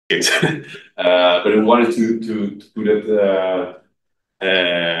But I wanted to put it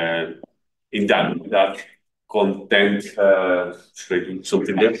in that content. Should I do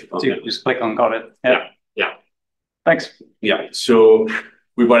something there? So just click on got it. Yeah. Thanks. Yeah. So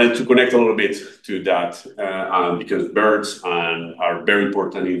we wanted to connect a little bit to that because birds are very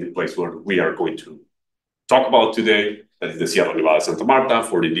important in the place where we are going to talk about today. That is the Sierra Nevada Santa Marta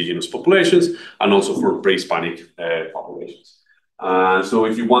for the indigenous populations and also for pre-Hispanic populations. So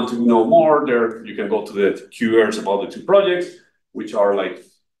if you want to know more, there you can go to the QRs about the two projects, which are like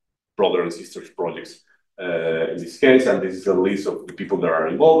brother and sisters projects in this case. And this is a list of the people that are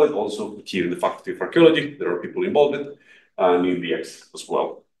involved. Also here in the Faculty of Archaeology, there are people involved, and in the X as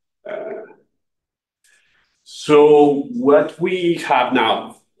well. So what we have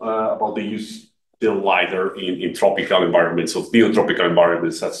now about the use the LiDAR in tropical environments, of neotropical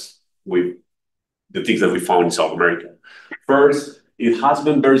environments, that's the things that we found in South America. First, it has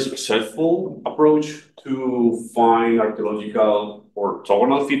been very successful approach to find archaeological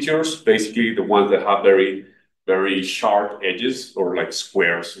orthogonal features, basically the ones that have very, very sharp edges or like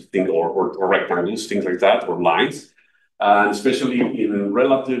squares, or rectangles, things like that, or lines, and especially in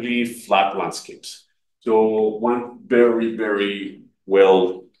relatively flat landscapes. So one very, very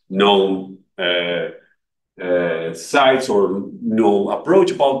well-known sites or no approach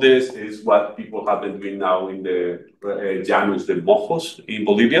about this is what people have been doing now in the Llanos de Mojos in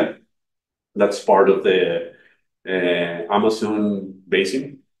Bolivia. That's part of the Amazon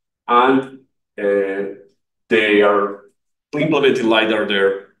basin. And they are implementing LiDAR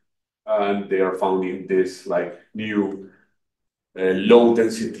there, and they are finding this like new low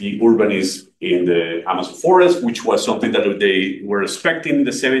density urbanism in the Amazon forest, which was something that they were expecting in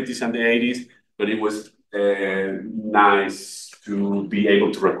the 70s and the 80s, but it was nice to be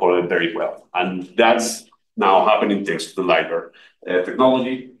able to record it very well. And that's now happening thanks to the LiDAR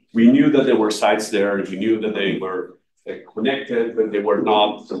technology. We knew that there were sites there, we knew that they were connected, but they were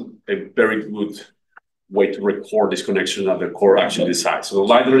not a very good way to record this connection at the core actually decides. So the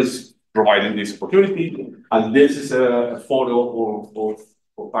LiDAR is providing this opportunity, and this is a photo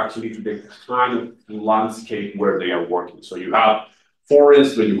of actually the kind of landscape where they are working. So you have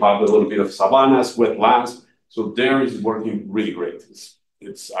forests, but you have a little bit of savannas, wetlands. So there is working really great.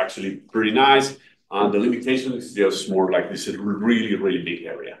 It's actually pretty nice. And the limitation is just more like this is a really, really big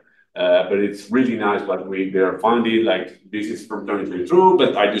area. But it's really nice what they're finding. Like this is from 2022,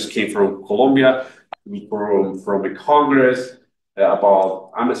 but I just came from Colombia, from a congress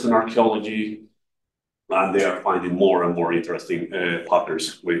about Amazon archaeology, and they are finding more and more interesting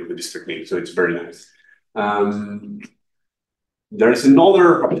patterns with this technique. So it's very nice. There is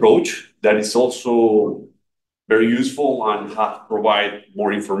another approach that is also very useful and provide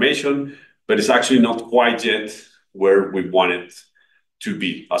more information, but it's actually not quite yet where we want it to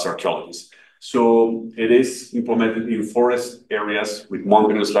be as archaeologists. So it is implemented in forest areas with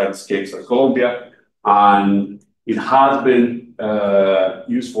mountainous landscapes in Colombia, and it has been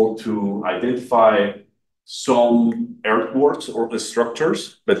useful to identify some earthworks or the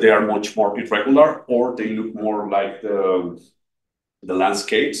structures, but they are much more irregular, or they look more like the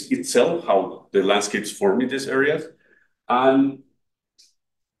landscapes itself, how the landscapes form in these areas. And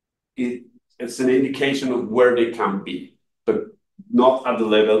it's an indication of where they can be, but not at the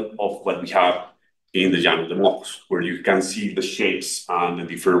level of what we have in the Llanos de Mojos, where you can see the shapes and the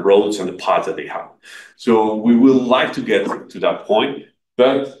different roads and the paths that they have. So we will like to get to that point,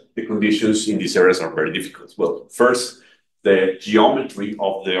 but the conditions in these areas are very difficult. Well, first, the geometry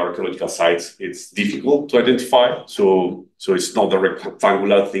of the archaeological sites, it's difficult to identify. So it's not the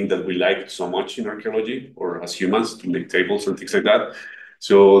rectangular thing that we like so much in archaeology or as humans to make tables and things like that.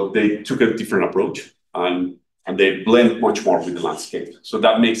 So they took a different approach, and they blend much more with the landscape. So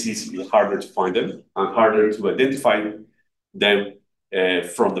that makes it harder to find them and harder to identify them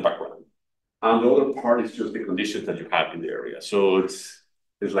from the background. And the other part is just the conditions that you have in the area. So it's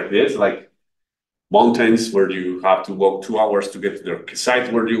like this, like mountains where you have to walk 2 hours to get to the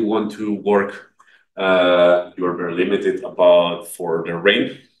site where you want to work. You are very limited for the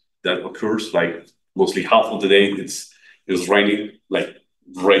rain that occurs. Like mostly half of the day, it's raining, like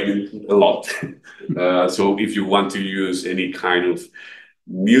raining a lot. So if you want to use any kind of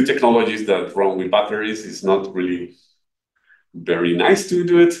new technologies that run with batteries, it's not really very nice to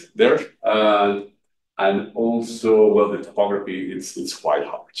do it there. And also, well, the topography, it's quite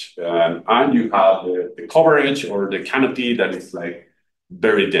harsh. And you have the coverage or the canopy that is like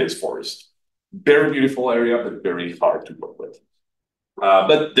very dense forest. Very beautiful area, but very hard to work with.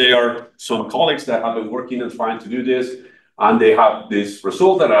 But there are some colleagues that have been working and trying to do this, and they have this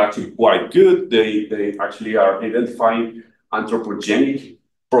result that are actually quite good. They actually are identifying anthropogenic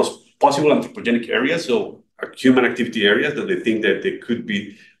possible anthropogenic areas, so human activity areas that they think that they could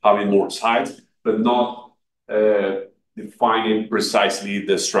be having more sites, but not defining precisely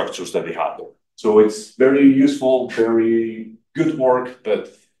the structures that they have there. So it's very useful, very good work,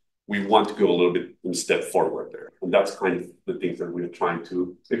 but we want to go a little bit one step forward there. And that's kind of the things that we're trying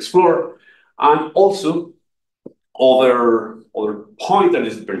to explore. And also, other point that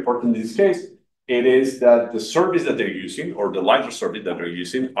is very important in this case, it is that the surveys that they're using, or the LiDAR surveys that they're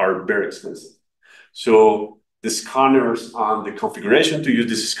using, are very expensive. So the scanners and the configuration to use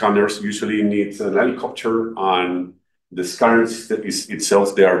these scanners usually needs an helicopter, and the scanners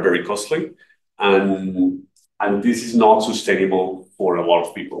itself, they are very costly. And this is not sustainable for a lot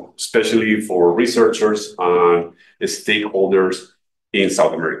of people, especially for researchers and stakeholders in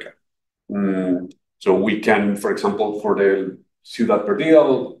South America. So we can, for example, for the Ciudad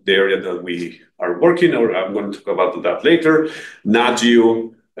Perdida, the area that we are working, or I'm going to talk about that later,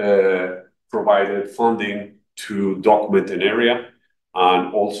 NatGeo provided funding to document an area,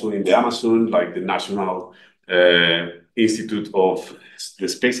 and also in the Amazon, like the National Institute of the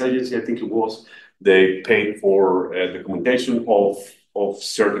Space Agency, I think it was, they paid for documentation of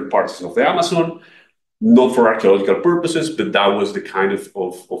certain parts of the Amazon, not for archaeological purposes, but that was the kind of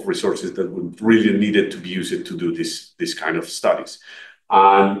resources that would really needed to be used to do this kind of studies.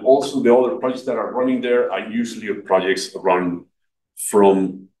 And also the other projects that are running there are usually projects run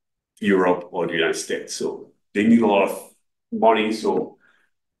from Europe or the United States. So they need a lot of money. So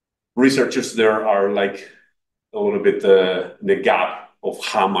researchers there are like a little bit in the gap of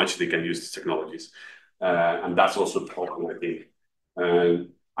how much they can use these technologies. And that's also a problem, I think. And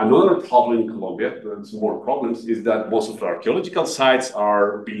another problem in Colombia, there's more problems, is that most of the archaeological sites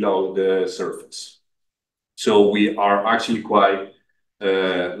are below the surface. So we are actually quite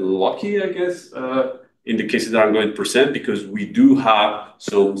lucky, I guess, in the cases that I'm going to present, because we do have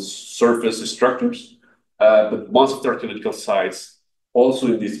some surface structures, but most of the archaeological sites also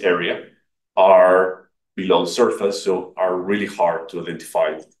in this area are below surface, so are really hard to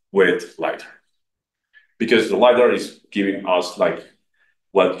identify with LiDAR. Because the LiDAR is giving us like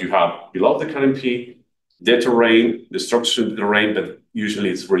what you have below the canopy, the terrain, the structure of the terrain, but usually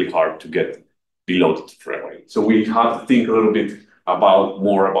it's really hard to get below the terrain. So we have to think a little bit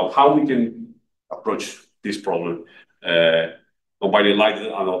more about how we can approach this problem, combining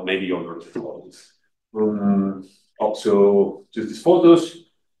LiDAR and maybe other technologies. Also, just these photos.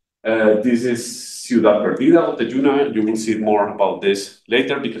 This is Ciudad Perdida of the Yuna. You will see more about this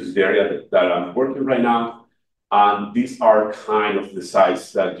later because it's the area that I'm working right now. And these are kind of the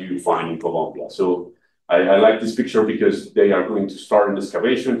sites that you find in Colombia. So I like this picture because they are going to start an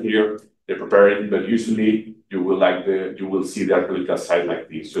excavation here. They're preparing, but usually you will see the archaeological site like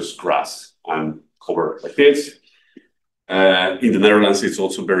this, just grass and covered like this. In the Netherlands, it's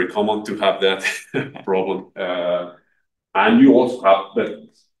also very common to have that problem. And you also have, but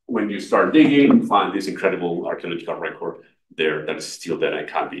when you start digging, you find this incredible archaeological record there that is still there and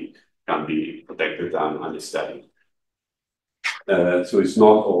can be protected and studied. So it's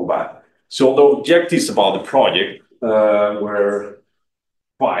not all bad. So the objectives about the project were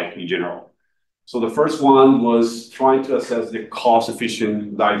 5 in general. So the first one was trying to assess the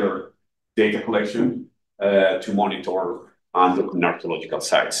cost-efficient LiDAR data collection to monitor and document archaeological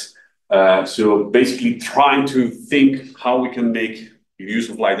sites. So basically trying to think how we can make the use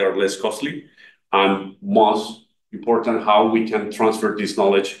of LiDAR less costly, and most important, how we can transfer this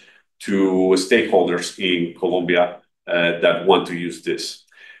knowledge to stakeholders in Colombia that want to use this.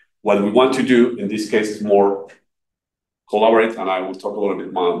 What we want to do in this case is more collaborate, and I will talk a little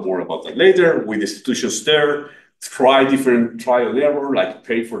bit more about that later, with institutions there, try different trial and error, like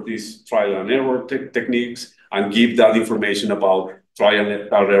pay for these trial and error techniques, and give that information about trial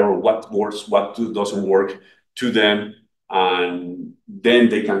and error, what works, what doesn't work to them, and then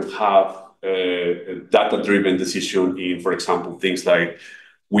they can have a data-driven decision in, for example, things like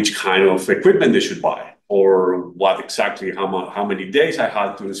which kind of equipment they should buy, or what exactly, how many days I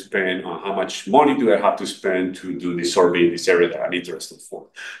had to spend, or how much money do I have to spend to do this survey in this area that I'm interested for.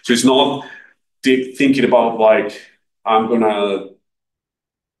 So it's not thinking about like, I'm gonna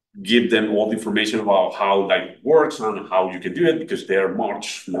give them all the information about how that works and how you can do it, because they are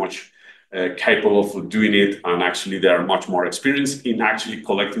much capable of doing it, and actually they are much more experienced in actually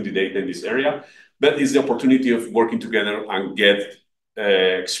collecting the data in this area. But it's the opportunity of working together and get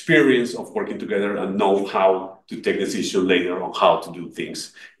experience of working together and know how to take decisions later on how to do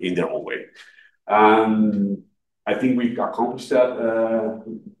things in their own way. And I think we've accomplished that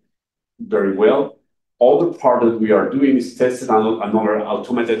very well. other part that we are doing is testing another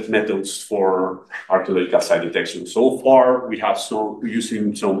automated methods for archaeological site detection. So far, we have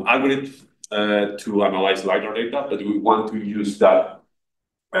using some algorithms to analyze LiDAR data, but we want to use that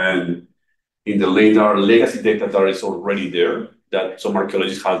and in the LiDAR legacy data that is already there that some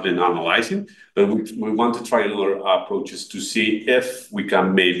archaeologists have been analyzing. But we want to try other approaches to see if we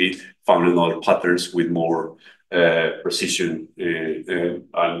can maybe find another patterns with more precision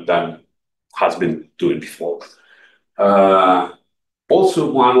than has been doing before.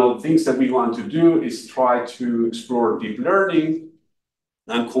 Also, one of the things that we want to do is try to explore deep learning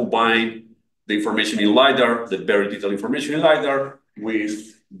and combine the information in LiDAR, the very detailed information in LiDAR,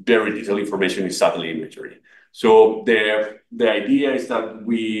 with very detailed information in satellite imagery. So the idea is that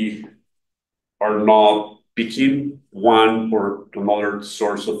we are not picking one or another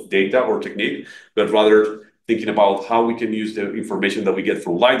source of data or technique, but rather thinking about how we can use the information that we get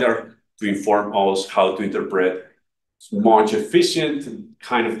from LiDAR to inform us how to interpret much efficient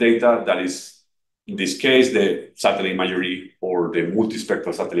kind of data that is, in this case, the satellite imagery or the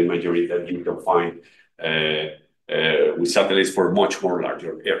multispectral satellite imagery that you can find with satellites for much more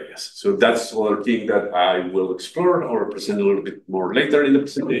larger areas. So that's another thing that I will explore or present a little bit more later in the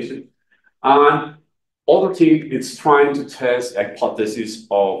presentation. And other thing is trying to test hypotheses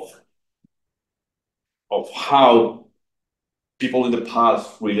of how people in the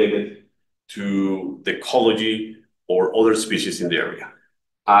past related to the ecology or other species in the area.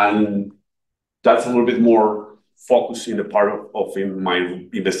 And that's a little bit more focused in the part of in my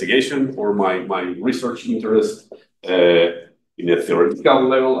investigation or my research interest in a theoretical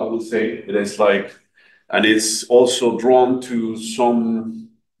level, I would say. It is like, and it's also drawn to some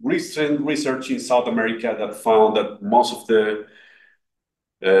recent research in South America that found that most of the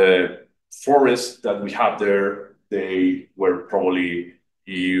forests that we have there, they were probably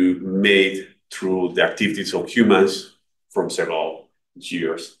made through the activities of humans from several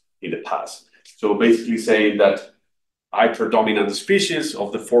years in the past. So basically saying that hyperdominant species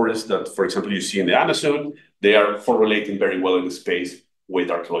of the forest that, for example, you see in the Amazon, they are correlating very well in the space with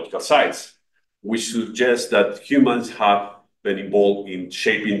archaeological sites, which suggests that humans have been involved in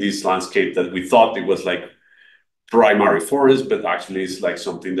shaping this landscape that we thought it was like primary forest, but actually it's like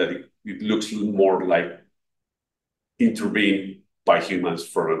something that it looks more like intervened by humans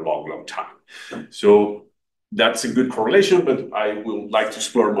for a long, long time. So that's a good correlation, but I would like to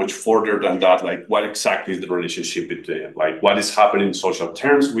explore much further than that, like what exactly is the relationship between, like what is happening in social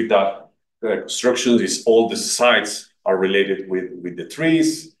terms with that constructions, is all the sites are related with the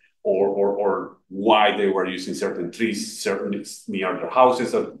trees, or why they were using certain trees certainly near their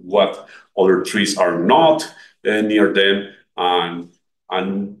houses, and what other trees are not near them,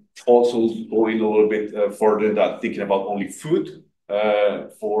 and also going a little bit further that thinking about only food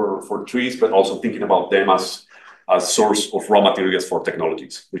for trees, but also thinking about them as a source of raw materials for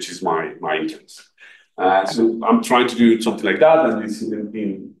technologies, which is my interest. So I'm trying to do something like that, and it's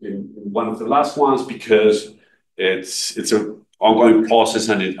in one of the last ones because it's an ongoing process,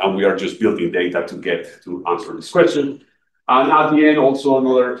 and we are just building data to get to answer this question. And at the end, also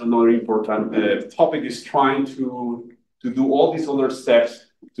another important topic is trying to do all these other steps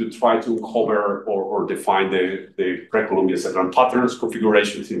to try to uncover or define the pre-Columbian settlement patterns,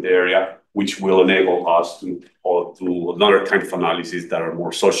 configurations in the area, which will enable us to do another kind of analysis that are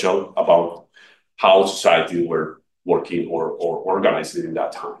more social about how society were working or organizing in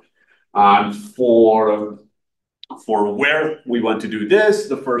that time. And for where we want to do this,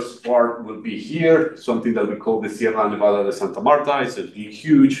 the first part will be here, something that we call the Sierra Nevada de Santa Marta. It's a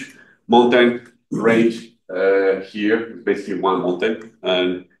huge mountain range here, basically one mountain.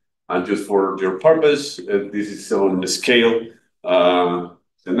 And just for your purpose, this is on the scale, the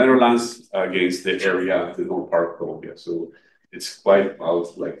Netherlands against the area, the north part of Colombia. So it's quite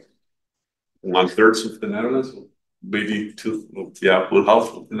about like 1/3 of the Netherlands, maybe one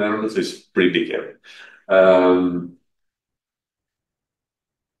half of the Netherlands. Is pretty big area.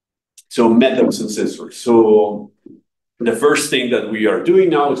 So methods and sensors. So the first thing that we are doing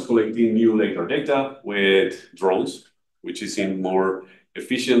now is collecting new LiDAR data with drones, which is in more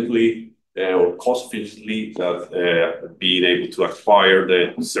efficiently or cost efficiently that being able to acquire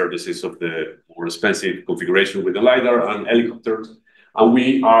the services of the more expensive configuration with the LiDAR and helicopters. And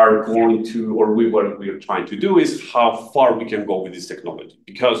we are going to, or what we are trying to do is how far we can go with this technology,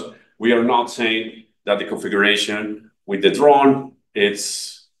 because we are not saying that the configuration with the drone,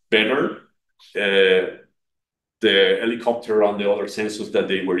 it's better. The helicopter and the other sensors that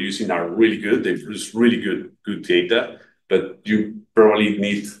they were using are really good. They produce really good data, but you probably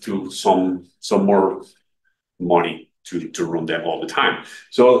need to some more money to run them all the time.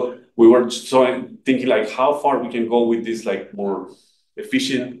 So we were thinking like how far we can go with this like more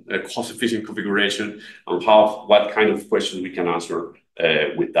efficient, cost-efficient configuration, and what kind of questions we can answer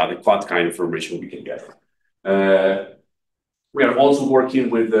with that, and what kind of information we can get. We are also working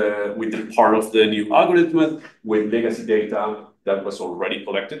with the part of the new algorithm with legacy data that was already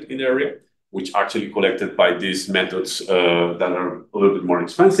collected in the area, which actually collected by these methods that are a little bit more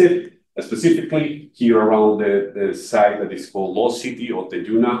expensive. Specifically here around the site that is called Lost City or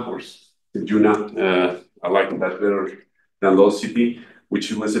Tejuna, I like that better than Lost City,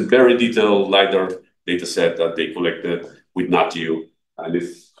 which was a very detailed LiDAR data set that they collected with NatGeo, and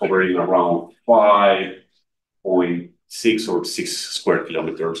it's covering around 5.6 or 6 square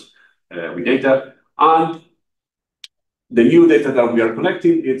kilometers with data. And the new data that we are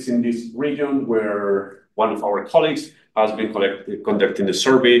collecting, it's in this region where one of our colleagues has been conducting a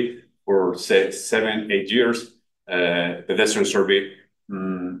survey for 7-8 years, pedestrian survey.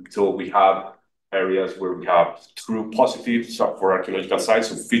 So we have areas where we have true positives for archaeological sites,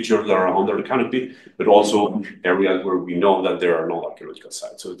 so features that are under the canopy, but also areas where we know that there are no archaeological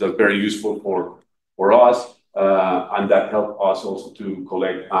sites. So that's very useful for us, and that helped us also to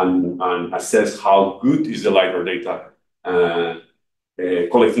collect and assess how good is the LiDAR data,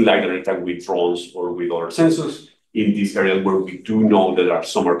 collecting LiDAR data with drones or with other sensors in these areas where we do know that there are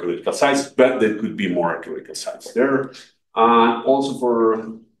some archaeological sites, but there could be more archaeological sites there. And also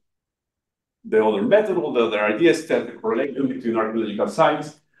for the other method, or the other idea is that the correlation between archaeological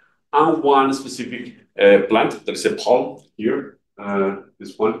sites and one specific plant, that is a palm here,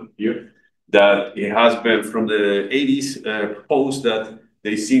 this one here, that it has been from the 80s proposed that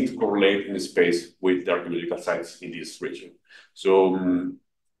they seem to correlate in space with the archaeological sites in this region. So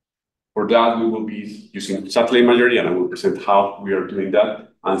for that, we will be using satellite imagery, and I will present how we are doing that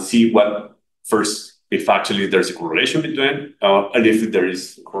and see what first, if actually there's a correlation between, and if there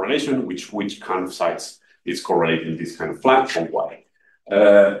is a correlation, which kind of sites is correlating this kind of plant and why.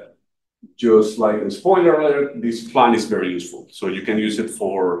 Just like a spoiler alert, this plant is very useful. So you can use it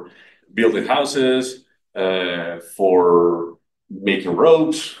for building houses, for making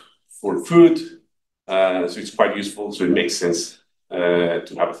roads, for food. So it's quite useful. So it makes sense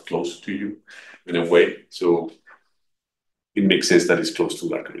to have it close to you in a way. So it makes sense that it's close to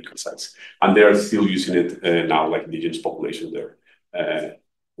the archaeological sites. And they are still using it now, like indigenous population there,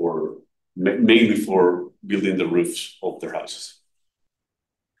 mainly for building the roofs of their houses.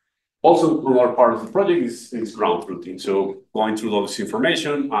 Also, another part of the project is ground truthing. So going through all this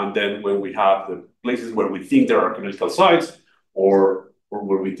information, and then when we have the places where we think there are archaeological sites, or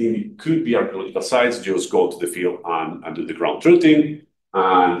where we think it could be archaeological sites, just go to the field and do the ground truthing.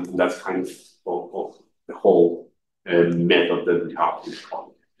 And that's kind of the whole method that we have in this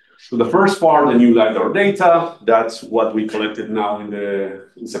project. So the first part, the new LiDAR data, that's what we collected now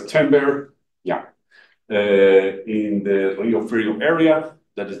in September. Yeah. In the Rio Frio area,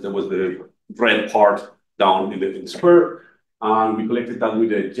 that was the red part down in the square. And we collected that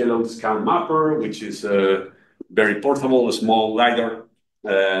with a yellow scan mapper, which is a very portable, a small LiDAR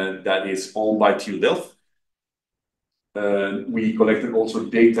that is owned by TU Delft. We collected also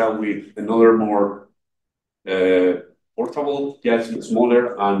data with another more portable, yes,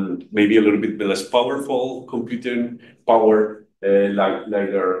 smaller and maybe a little bit less powerful computing power, like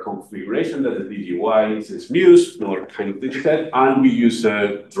their configuration that the DJI is Muse, another kind of data set, and we use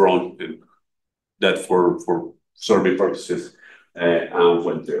a drone that for survey purposes and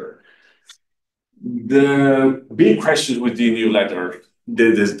went there. The big question with the new LiDAR,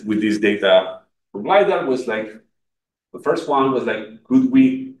 with this data from LiDAR was like, the first one was like, could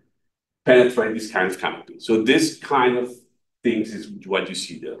we penetrate this kind of canopy? So this kind of things is what you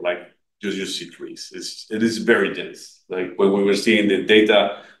see there, like you see trees. It is very dense. Like when we were seeing the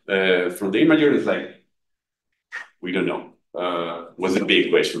data from the imager, it's like, we don't know. Was a big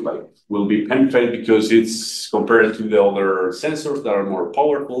question, like, will be penetrated because it's compared to the other sensors that are more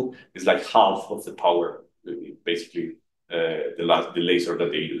powerful, it's like half of the power, basically, the laser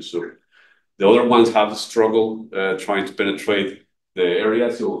that they use. So the other ones have struggled trying to penetrate the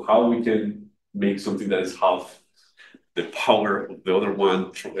area. So how we can make something that is half the power of the other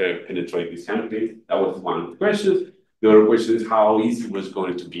one penetrate this canopy? That was one of the questions. The other question is how easy it was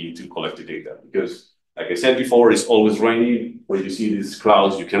going to be to collect the data, because like I said before, it's always raining. When you see these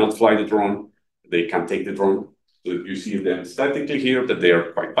clouds, you cannot fly the drone. They can take the drone. So you see them statically here, that they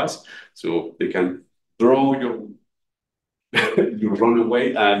are quite fast. So they can throw you run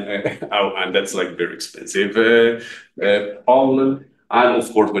away, and that's like very expensive problem. And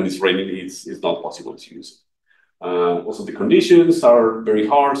of course, when it's raining, it's not possible to use it. Also, the conditions are very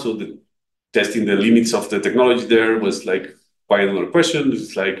hard. So testing the limits of the technology there was like quite another question.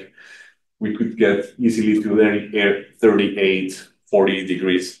 It's like we could get easily to 38, 40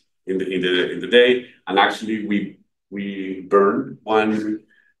 degrees in the day, and actually we burned one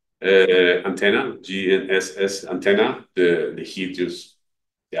antenna, GNSS antenna. The heat just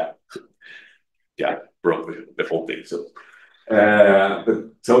broke the whole thing. So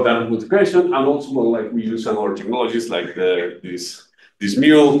that was the question, and also like we use some other technologies like this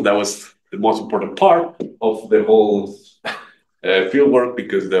mule. That was the most important part of the whole field work,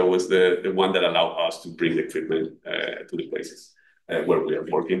 because that was the one that allowed us to bring the equipment to the places where we are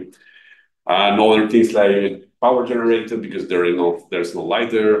working. And other things like power generator, because there's no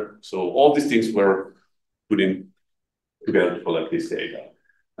light there. So all these things were putting together to collect this data.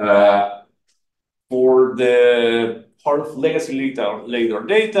 For the part of legacy LiDAR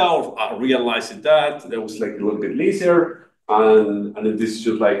data or realizing that was like a little bit later, and this is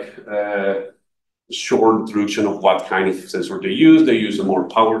just like short introduction of what kind of sensor they use. They use a more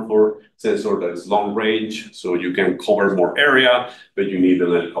powerful sensor that is long range, so you can cover more area, but you need an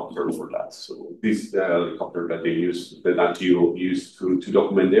helicopter for that. So this is the helicopter that they use, that you use to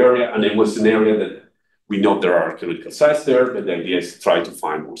document the area, and it was an area that we know there are archaeological sites there, but the idea is to try to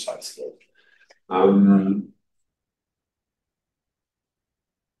find more sites there.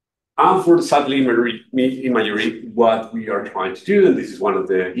 And for the satellite imagery, what we are trying to do, and this is one of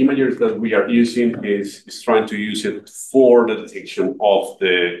the imageries that we are using, is trying to use it for the detection of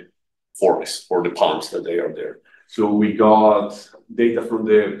the forest or the palms that they are there. So we got data from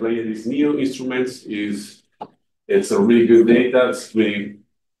the Pleiades NEO instruments. It's a really good data. It's really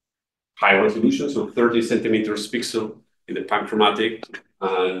high resolution, so 30 centimeters pixel in the panchromatic,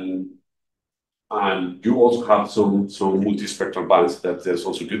 and you also have some multispectral bands that's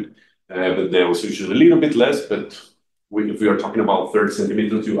also good, but the resolution is a little bit less. But if we are talking about 30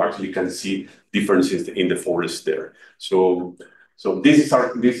 centimeters, you actually can see differences in the forest there. So this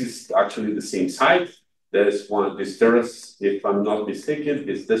is actually the same site. There's this terrace, if I'm not mistaken,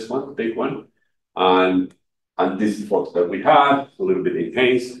 is this one, big one, and this is what that we have, a little bit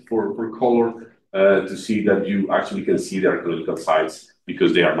enhanced for color, to see that you actually can see the archaeological sites,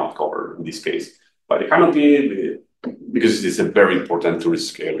 because they are not covered in this case by the canopy, because it's a very important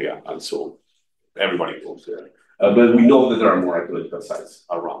tourist area, and so everybody goes there. But we know that there are more archaeological sites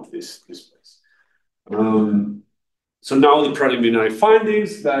around this place. So now the preliminary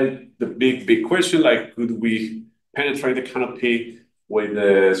findings, like the big question, like could we penetrate the canopy with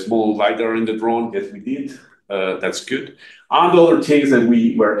a small LiDAR in the drone? Yes, we did. That's good. And the other things that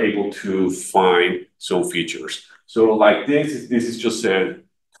we were able to find some features. So like this is just a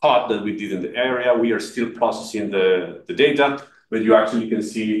cut that we did in the area. We are still processing the data, but you actually can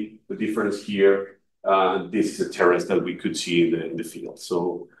see the difference here. This is a terrace that we could see in the field.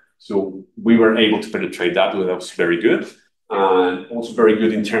 So we were able to penetrate that. That was very good, and also very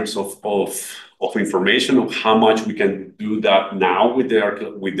good in terms of information of how much we can do that now with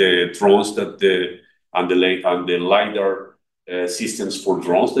the drones and the LiDAR systems for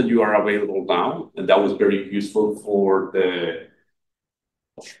drones that you are available now, and that was very useful for the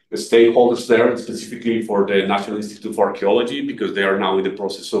stakeholders there, specifically for the National Institute for Archaeology, because they are now in the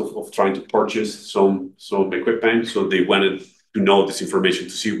process of trying to purchase some equipment. So they wanted to know this information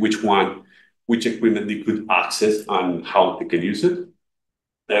to see which equipment they could access and how they can use it.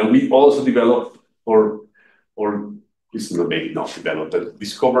 We also developed, or this is maybe not developed, but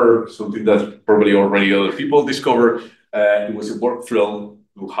discover something that probably already other people discover. It was a workflow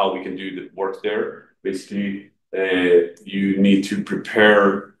to how we can do the work there. Basically, you need to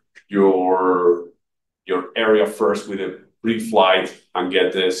prepare your area first with a pre-flight and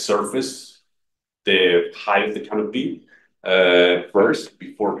get the surface, the height of the canopy first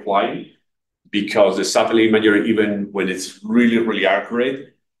before flying, because the satellite imagery, even when it's really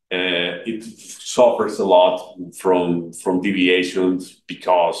accurate, it suffers a lot from deviations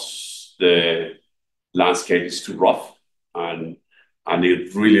because the landscape is too rough, and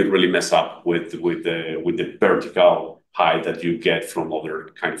it really mess up with the vertical height that you get from other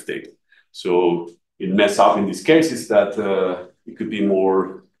kind of data. So it mess up in these cases that it could be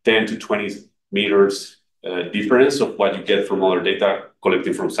more 10 to 20 meters difference of what you get from other data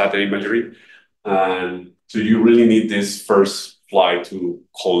collected from satellite imagery. And so you really need this first flight to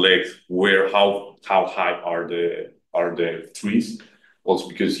collect how high are the trees. Also,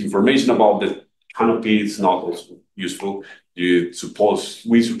 because information about the canopy is not also useful. We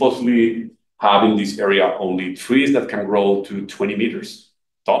supposedly have in this area only trees that can grow to 20 meters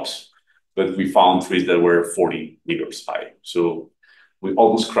tops, but we found trees that were 40 meters high. So we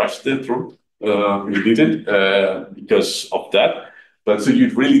almost crashed the drone. We didn't because of that. But so you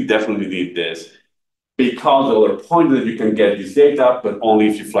really definitely need this because the other point that you can get this data, but only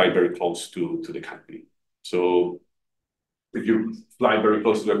if you fly very close to the canopy. So if you fly very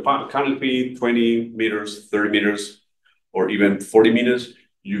close to the canopy, 20 meters, 30 meters, or even 40 meters,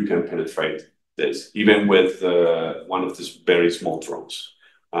 you can penetrate this, even with one of these very small drones.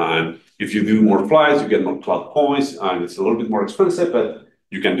 And if you do more flights, you get more cloud points, and it's a little bit more expensive, but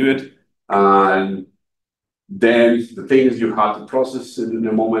you can do it. And then the thing is you have to process in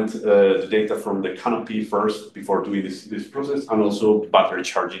a moment the data from the canopy first before doing this process, and also battery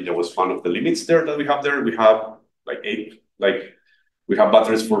charging. That was one of the limits there that we have there. We have we have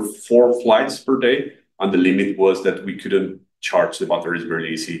batteries for 4 flights per day, and the limit was that we couldn't charge the batteries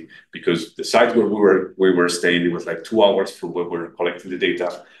very easy because the site where we were staying, it was like 2 hours from where we were collecting the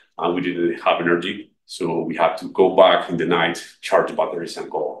data, and we didn't have energy, so we had to go back in the night, charge the batteries, and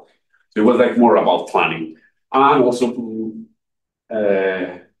go. So it was like more about planning. And also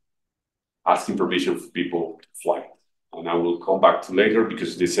asking permission for people to fly. And I will come back to later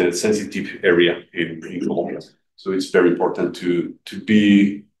because this is a sensitive area in Colombia. So it's very important to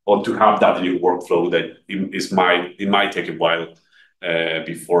be or to have that in your workflow that it might take a while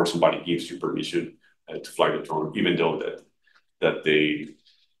before somebody gives you permission to fly the drone, even though that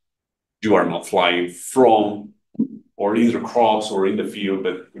you are not flying from or in the cross or in the field,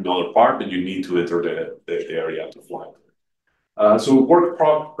 but in another part, but you need to enter the area to fly. So work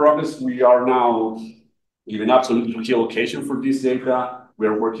progress, we are now in an absolute geolocation for this data. We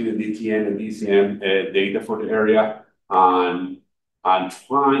are working in DTN and DCM data for the area and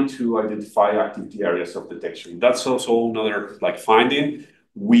trying to identify activity areas of detection. That's also another finding.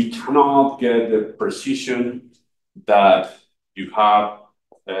 We cannot get the precision that you have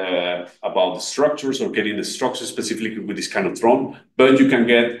about the structures or getting the structures specifically with this kind of drone, but you can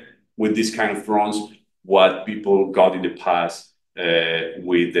get with this kind of drones what people got in the past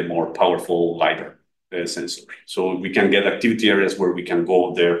with the more powerful LiDAR sensor. So we can get activity areas where we can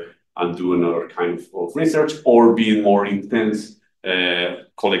go there and do another kind of research or be more intense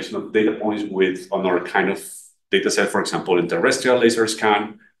collection of data points with another kind of data set, for example, a terrestrial laser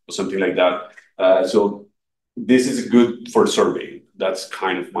scan or something like that. So this is good for surveying. That's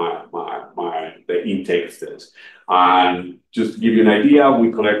kind of the intake of this. And just to give you an idea,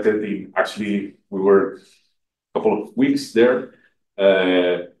 we collected we were a couple of weeks there,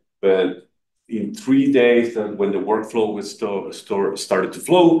 but in 3 days, when the workflow was started to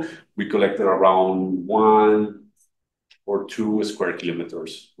flow, we collected around 1 or 2 square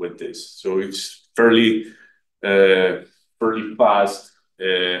kilometers with this. So it's fairly fast,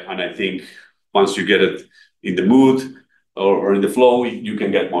 and I think once you get it in the mood or in the flow, you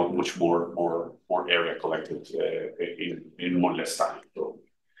can get much more area collected in more or less time. So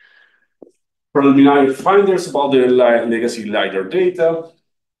preliminary findings about the legacy LiDAR data.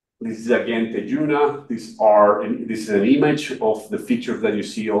 This is again Tejuna. This is an image of the features that you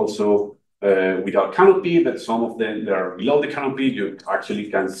see also without canopy, but some of them that are below the canopy, you actually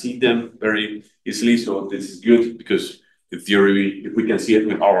can see them very easily. So this is good because in theory, if we can see it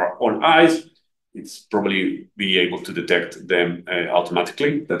with our own eyes, it's probably be able to detect them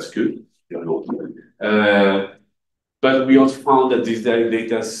automatically. That's good. But we also found that these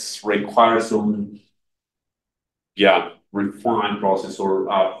data require some, refined process or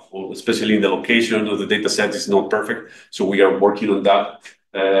especially in the location of the data set is not perfect. So we are working on that.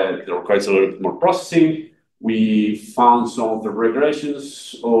 It requires a little bit more processing. We found some of the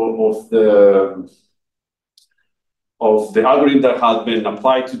regressions of the algorithm that has been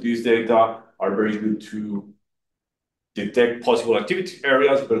applied to this data are very good to detect possible activity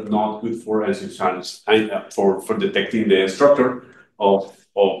areas, but not good for for detecting the structure of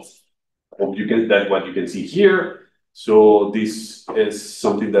what you can see here. So this is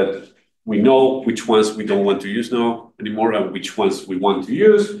something that we know which ones we don't want to use now anymore and which ones we want to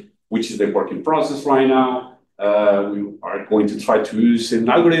use, which is the working process right now. We are going to try to use an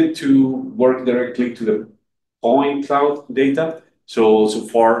algorithm to work directly to the point cloud data. So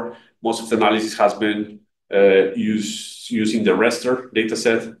far, most of the analysis has been using the raster data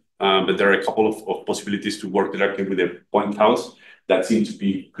set, but there are a couple of possibilities to work directly with the point clouds that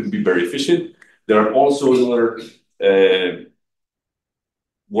could be very efficient. There are also other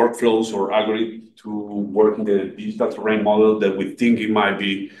workflows or algorithms to work in the digital terrain model that we think it might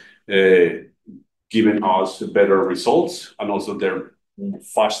be giving us better results, and also they're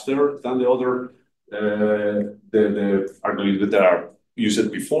faster than the other the algorithms that are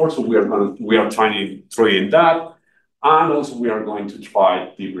used before. So we are trying to throw in that, and also we are going to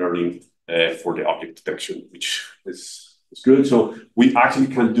try deep learning for the object detection, which is It's good. So we actually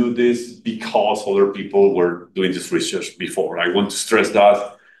can do this because other people were doing this research before. I want to stress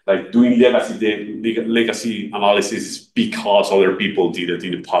that, like doing legacy analysis is because other people did it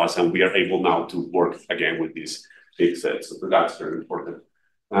in the past, and we are able now to work again with these data sets. So that's very important.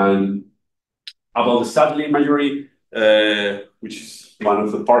 And about the satellite imagery, which is one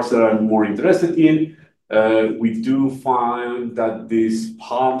of the parts that I'm more interested in, we do find that this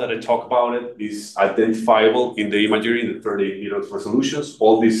palm that I talk about it is identifiable in the imagery in the 38 meters resolutions.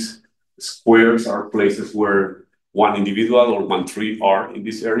 All these squares are places where one individual or one tree are in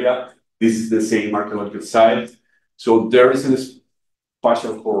this area. This is the same archaeological site. So there is a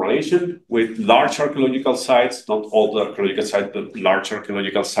spatial correlation with large archaeological sites, not all the archaeological sites, but large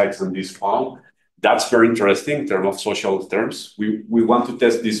archaeological sites in this found. That's very interesting in terms of social terms. We want to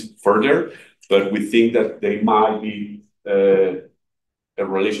test this further, but we think that there might be a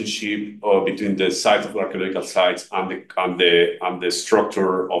relationship between the size of the archaeological sites and the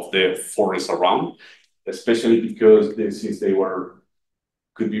structure of the forest around, especially because since they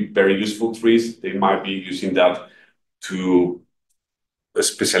could be very useful trees, they might be using that to a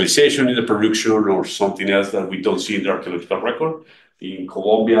specialization in the production or something else that we don't see in the archaeological record. In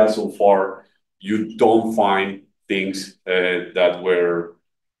Colombia, so far, you don't find things that were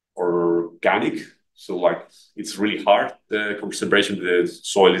organic. So like it's really hard. The conservation of the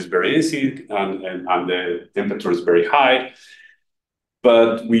soil is very easy and the temperature is very high.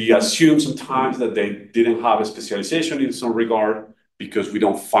 But we assume sometimes that they didn't have a specialization in some regard because we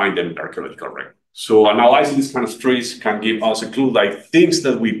don't find them in the archaeological record. So analyzing these kind of trees can give us a clue, like things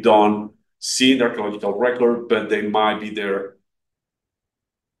that we don't see in the archaeological record, but they might be there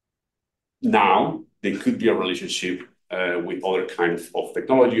now. There could be a relationship with other kinds of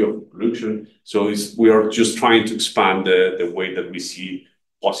technology or production. So we are just trying to expand the way that we see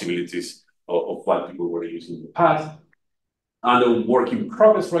possibilities of what people were using in the past. And the work in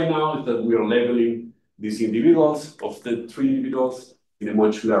progress right now is that we are labeling these individuals of the 3 individuals in a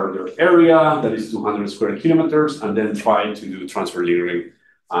much larger area that is 200 square kilometers, and then trying to do transfer learning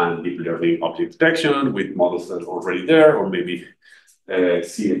and deep learning object detection with models that are already there, or maybe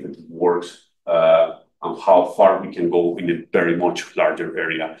see if it works and how far we can go in a very much larger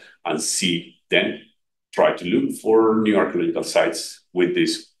area and see, then try to look for new archaeological sites with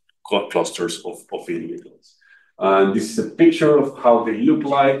these clusters of individuals. And this is a picture of how they look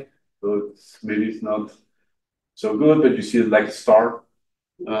like. So maybe it's not so good, but you see it like a star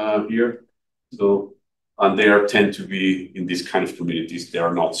here. So, and they tend to be in these kind of communities. They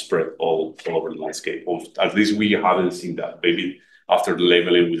are not spread all over the landscape. Or at least we haven't seen that. Maybe after the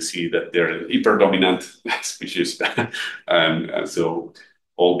labeling, we'll see that they're an hyper-dominant species. And so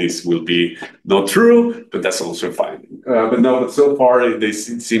all this will be not true, but that's also fine. But no, so far they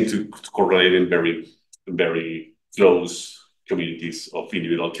seem to correlate in very close communities of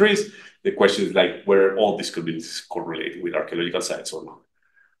individual trees. The question is like where all these communities correlate with archaeological sites or not.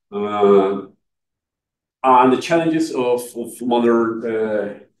 And the challenges of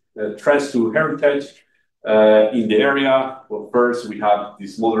modern threats to heritage in the area. Well, first we have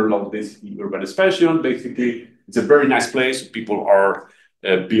this model of this urban expansion. Basically, it's a very nice place. People are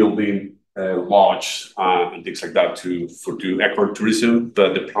building lodge and things like that to ecotourism.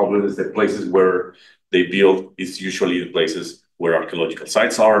 But the problem is the places where they build is usually the places where archaeological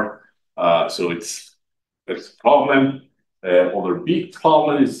sites are. So it's a problem. Other big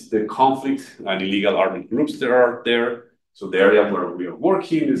problem is the conflict and illegal armed groups that are there. So the area where we are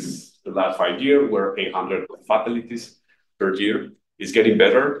working is the last 5 years, where 800 fatalities per year is getting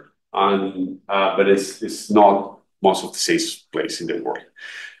better, and but it's not most of the safe place in the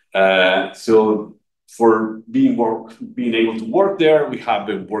world. So for being able to work there, we have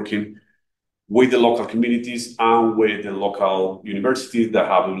been working with the local communities and with the local universities that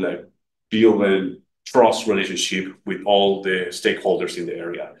have like built a trust relationship with all the stakeholders in the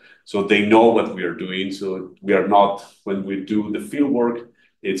area. So they know what we are doing. So we are not, when we do the field work,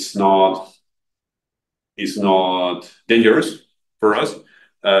 it's not dangerous for us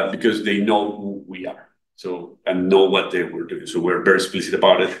because they know who we are. So, and know what they were doing. So we're very explicit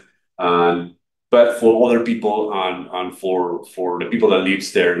about it. But for other people and for the people that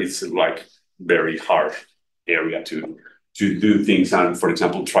lives there, it's like very hard area to do things and, for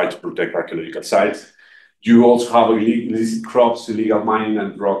example, try to protect archaeological sites. You also have illicit crops, illegal mining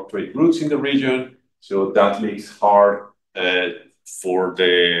and drug trade routes in the region. So that makes it hard for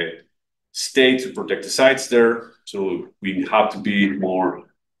the state to protect the sites there. So we have to be more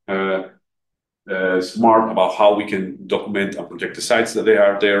smart about how we can document and protect the sites that they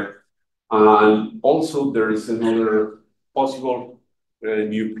are there. And also there is another possible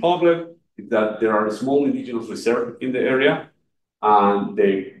new problem is that there are small indigenous reserves in the area, and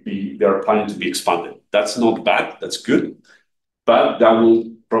they are planning to be expanded. That's not bad. That's good, but that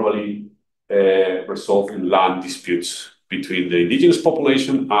will probably result in land disputes between the indigenous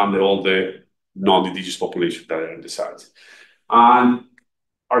population and all the non-indigenous population that are in the sites. And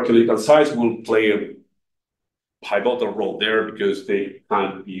archaeological sites will play a pivotal role there because they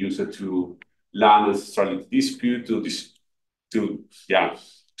can be used to land necessarily dispute to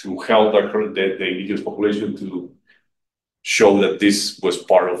help the indigenous population to show that this was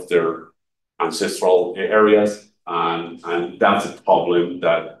part of their ancestral areas. And that's a problem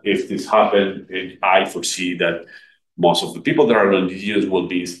that if this happened, I foresee that most of the people that are indigenous will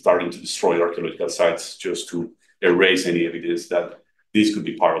be starting to destroy archaeological sites just to erase any evidence that this could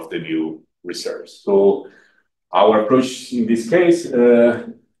be part of the new reserves. So our approach in this case,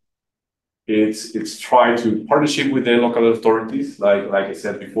 it's try to partnership with the local authorities, like I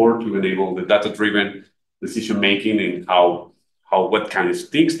said before, to enable the data-driven decision making and what kind of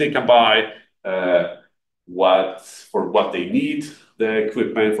things they can buy, what they need, the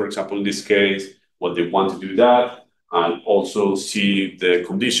equipment, for example, in this case, what they want to do that, and also see the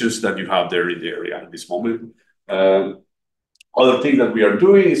conditions that you have there in the area at this moment. Other thing that we are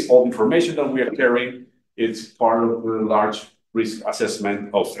doing is all information that we are carrying. It's part of the large risk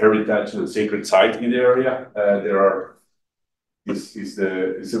assessment of heritage and sacred site in the area. This is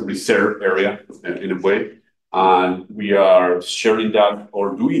a reserve area in a way. And we are sharing that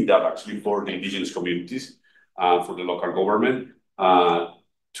or doing that actually for the indigenous communities, for the local government,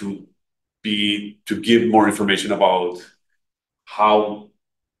 to give more information about how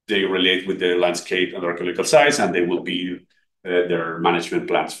they relate with the landscape and archaeological sites, and they will be their management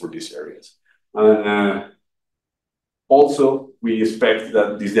plans for these areas. Also, we expect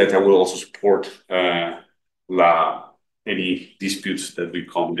that this data will also support any disputes that will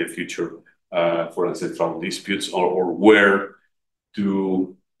come in the future, for ancestral disputes, or where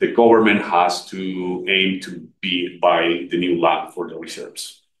the government has to aim to buy the new land for the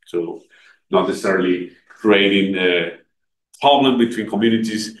reserves. So not necessarily creating a problem between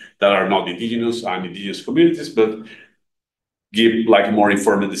communities that are not indigenous and indigenous communities, but give like a more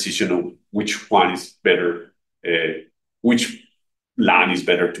informed decision on which one is better, which land is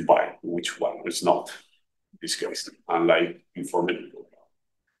better to buy, which one is not, in this case, and like informed people.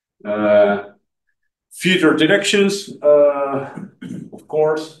 Future directions, of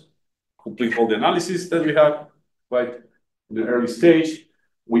course, complete all the analysis that we have quite in the early stage.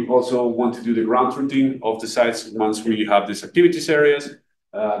 We also want to do the ground truthing of the sites once we have these activities areas.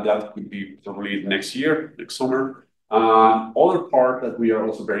 That could be probably next year, next summer. Other part that we are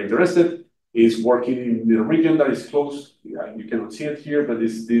also very interested is working in the region that is close. You cannot see it here, but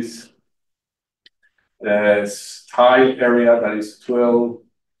it's this tile area that is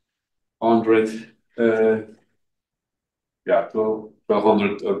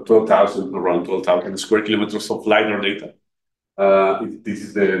 12,000, around 12,000 square kilometers of LiDAR data. This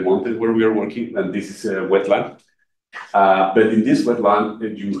is the mountain where we are working, and this is a wetland. But in this wetland,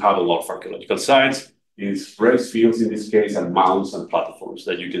 you have a lot of archaeological sites. It's raised fields in this case, and mounds and platforms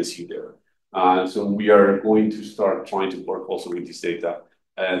that you can see there. So we are going to start trying to work also with this data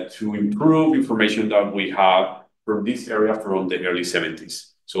to improve information that we have from this area from the early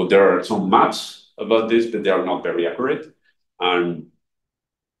 70s. So there are some maps about this, but they are not very accurate. And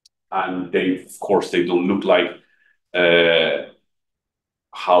they, of course, they don't look like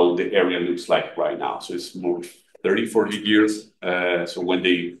how the area looks like right now. So it's more 30, 40 years. So when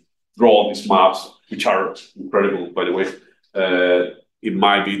they draw these maps, which are incredible, by the way, it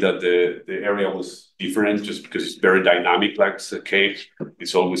might be that the area was different just because it's very dynamic, like it's a cave.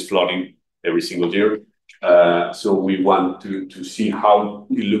 It's always flooding every single year. So we want to see how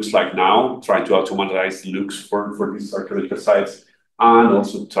it looks like now, try to automatize looks for these archaeological sites, and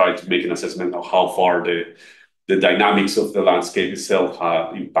also try to make an assessment of how far the dynamics of the landscape itself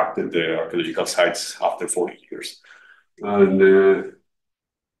have impacted the archaeological sites after 40 years. And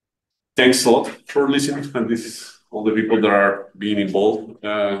thanks a lot for listening. And this is all the people that are being involved.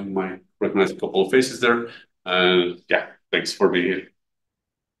 I recognize a couple of faces there. Yeah, thanks for being here.